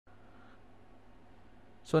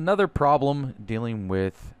So another problem dealing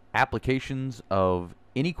with applications of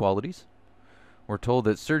inequalities. We're told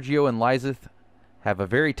that Sergio and Lizeth have a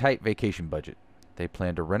very tight vacation budget. They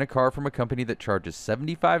plan to rent a car from a company that charges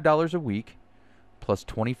 $75 a week plus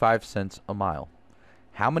 25 cents a mile.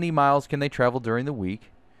 How many miles can they travel during the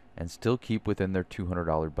week and still keep within their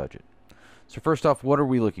 $200 budget? So first off, what are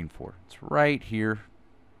we looking for? It's right here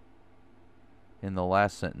in the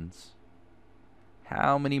last sentence.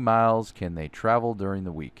 How many miles can they travel during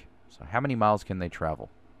the week? So how many miles can they travel?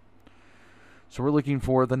 So we're looking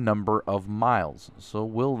for the number of miles. So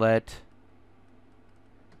we'll let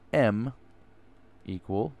m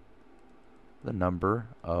equal the number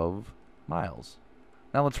of miles.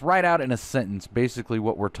 Now let's write out in a sentence basically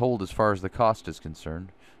what we're told as far as the cost is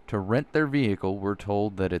concerned. To rent their vehicle, we're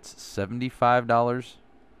told that it's $75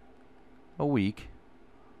 a week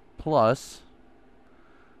plus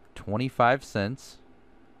 25 cents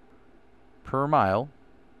per mile.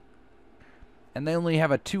 And they only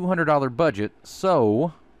have a $200 budget,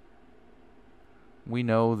 so we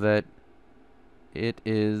know that it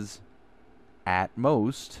is at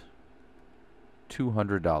most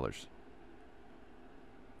 $200.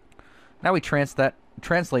 Now we translate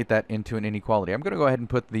that into an inequality. I'm going to go ahead and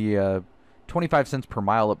put the 25 cents per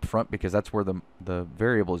mile up front because that's where the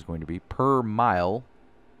variable is going to be, per mile.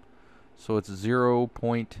 So it's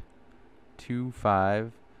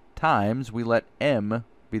 0.25 times, we let m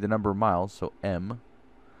be the number of miles, so m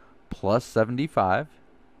plus 75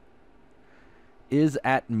 is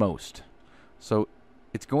at most. So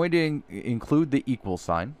it's going to include the equal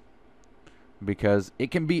sign because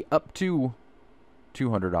it can be up to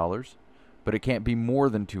 $200, but it can't be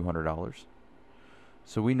more than $200.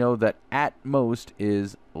 So we know that at most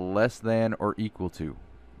is less than or equal to,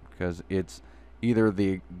 because it's either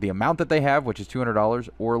the amount that they have, which is $200,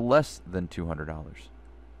 or less than $200.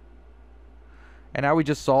 And now we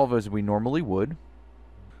just solve as we normally would.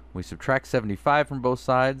 We subtract 75 from both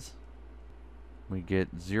sides. We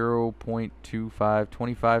get 0.25,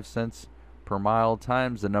 25 cents per mile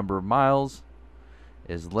times the number of miles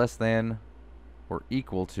is less than or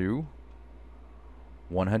equal to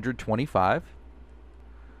 125.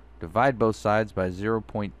 Divide both sides by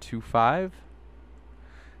 0.25.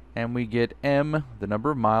 And we get m, the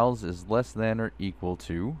number of miles, is less than or equal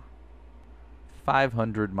to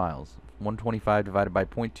 500 miles. 125 divided by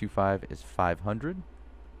 0.25 is 500.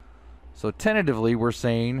 So tentatively, we're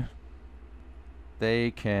saying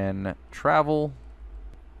they can travel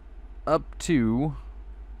up to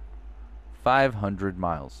 500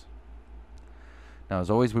 miles. Now,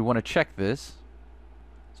 as always, we want to check this.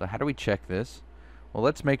 So how do we check this? Well,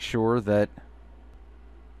 let's make sure that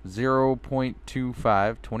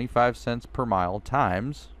 0.25, 25 cents per mile,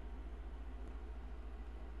 times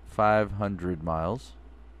 500 miles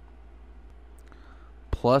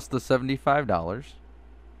plus the $75.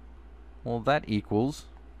 Well, that equals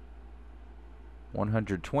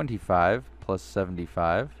 125 plus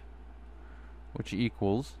 75, which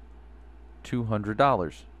equals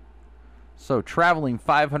 $200. So traveling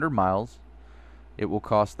 500 miles, it will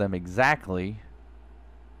cost them exactly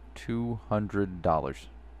 $200.